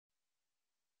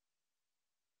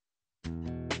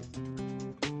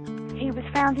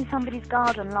found in somebody's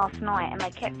garden last night, and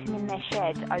they kept him in their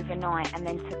shed overnight and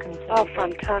then took him to Oh, the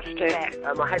fantastic. vet.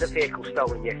 I had a vehicle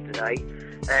stolen yesterday,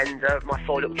 and my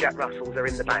 4 little Jack Russells are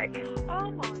in the back. Oh,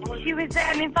 my God. She was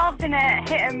involved in a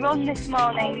hit and run this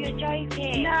morning. Oh, you're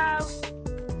joking. No.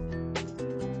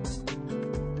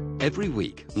 Every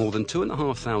week, more than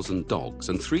 2,500 dogs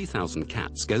and 3,000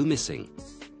 cats go missing.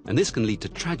 And this can lead to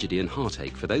tragedy and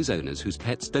heartache for those owners whose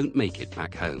pets don't make it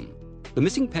back home. The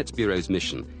Missing Pets Bureau's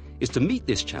mission is to meet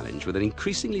this challenge with an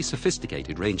increasingly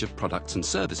sophisticated range of products and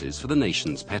services for the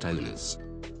nation's pet owners.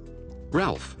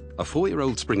 Ralph, a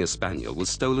 4-year-old Springer Spaniel, was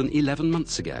stolen 11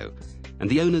 months ago, and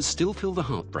the owners still feel the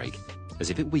heartbreak as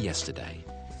if it were yesterday.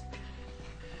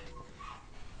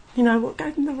 You know, what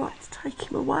gave them the right to take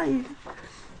him away?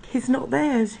 He's not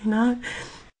theirs, you know.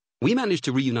 We managed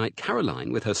to reunite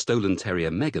Caroline with her stolen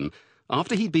terrier Megan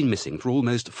after he'd been missing for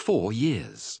almost 4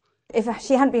 years. If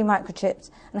she hadn't been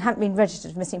microchipped and hadn't been registered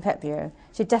with Missing Pet Bureau,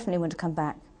 she definitely wouldn't have come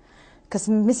back. Because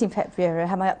Missing Pet Bureau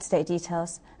had my up-to-date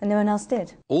details and no one else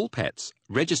did. All pets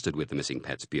registered with the Missing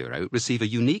Pets Bureau receive a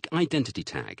unique identity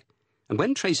tag. And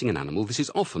when tracing an animal, this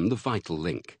is often the vital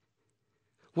link.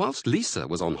 Whilst Lisa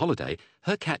was on holiday,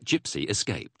 her cat Gypsy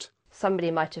escaped.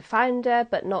 Somebody might have found her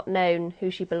but not known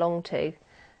who she belonged to.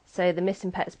 So the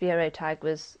Missing Pets Bureau tag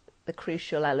was the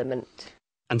crucial element.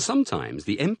 And sometimes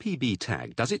the MPB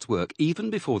tag does its work even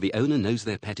before the owner knows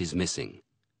their pet is missing.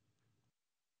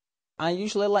 I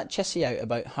usually let Chessie out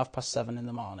about 7:30 in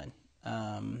the morning,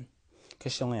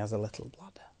 because she only has a little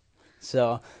bladder.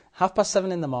 So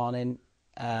 7:30 in the morning,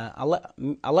 I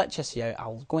let Chessie out.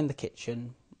 I'll go in the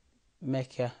kitchen,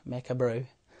 make a brew.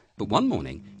 But one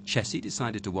morning, Chessie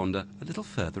decided to wander a little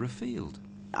further afield.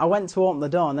 I went to open the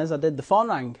door, and as I did, the phone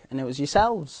rang, and it was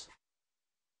yourselves.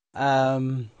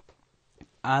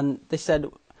 And they said,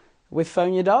 "We've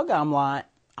found your dog." I'm like,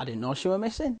 I didn't know she were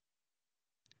missing.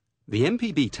 The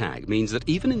MPB tag means that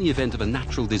even in the event of a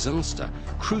natural disaster,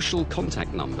 crucial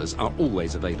contact numbers are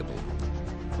always available.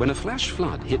 When a flash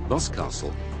flood hit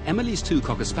Boscastle, Emily's 2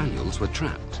 Cocker Spaniels were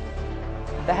trapped.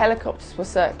 The helicopters were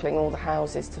circling all the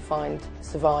houses to find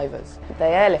survivors.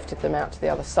 They airlifted them out to the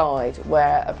other side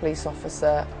where a police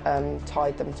officer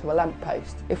tied them to a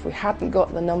lamppost. If we hadn't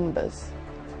got the numbers,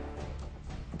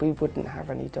 we wouldn't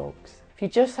have any dogs. If you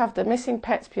just have the Missing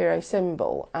Pets Bureau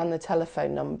symbol and the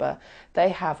telephone number, they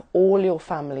have all your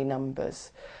family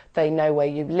numbers. They know where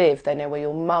you live, they know where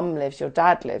your mum lives, your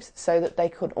dad lives, so that they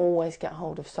could always get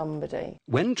hold of somebody.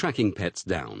 When tracking pets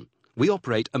down, we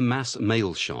operate a mass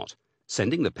mail shot,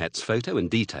 sending the pet's photo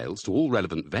and details to all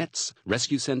relevant vets,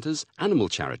 rescue centres, animal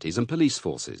charities and police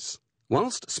forces.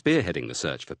 Whilst spearheading the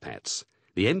search for pets,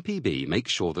 the MPB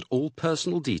makes sure that all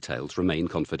personal details remain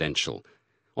confidential.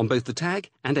 On both the tag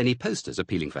and any posters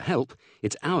appealing for help,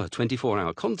 it's our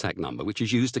 24-hour contact number which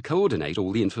is used to coordinate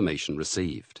all the information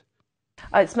received.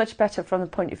 It's much better from the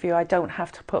point of view I don't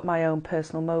have to put my own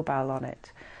personal mobile on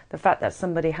it. The fact that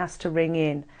somebody has to ring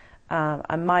in,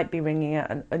 I might be ringing at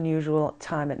an unusual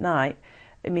time at night,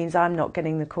 it means I'm not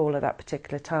getting the call at that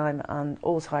particular time, and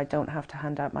also I don't have to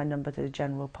hand out my number to the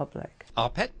general public.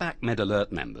 Our Pet Back Med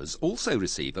Alert members also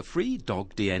receive a free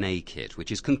dog DNA kit,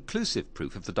 which is conclusive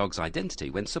proof of the dog's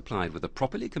identity when supplied with a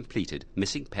properly completed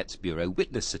Missing Pets Bureau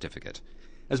witness certificate,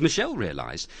 as Michelle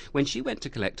realised when she went to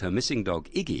collect her missing dog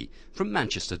Iggy from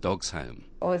Manchester Dogs Home.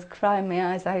 I was crying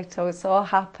my eyes out, I was so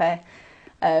happy.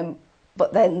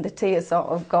 But then the tears sort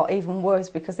of got even worse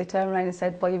because they turned around and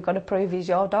said, well, you've got to prove he's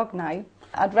your dog now.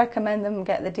 I'd recommend them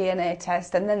get the DNA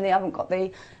test, and then they haven't got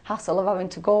the hassle of having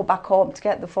to go back home to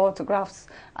get the photographs.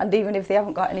 And even if they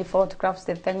haven't got any photographs,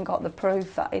 they've then got the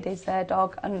proof that it is their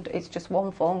dog, and it's just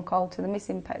one phone call to the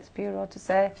Missing Pets Bureau to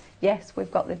say, yes,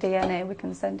 we've got the DNA, we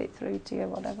can send it through to you,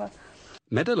 whatever.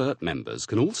 Med Alert members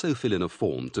can also fill in a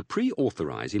form to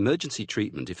pre-authorise emergency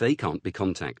treatment if they can't be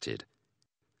contacted.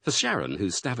 For Sharon,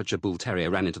 whose Staffordshire Bull Terrier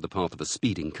ran into the path of a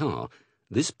speeding car,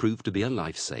 this proved to be a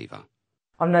lifesaver.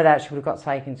 I've no doubt she would have got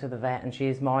taken to the vet, and she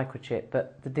is microchipped,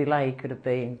 but the delay could have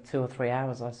been 2 or 3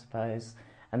 hours, I suppose,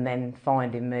 and then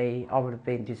finding me, I would have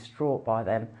been distraught by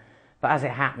then. But as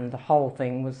it happened, the whole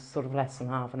thing was sort of less than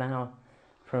half an hour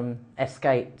from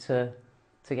escape to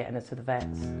getting her to the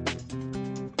vets.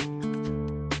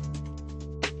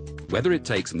 Whether it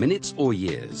takes minutes or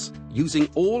years, using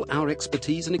all our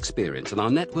expertise and experience and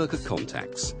our network of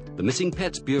contacts, the Missing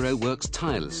Pets Bureau works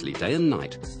tirelessly day and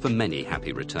night for many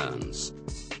happy returns.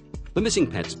 The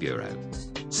Missing Pets Bureau,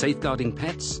 safeguarding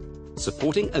pets,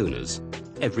 supporting owners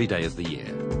every day of the year.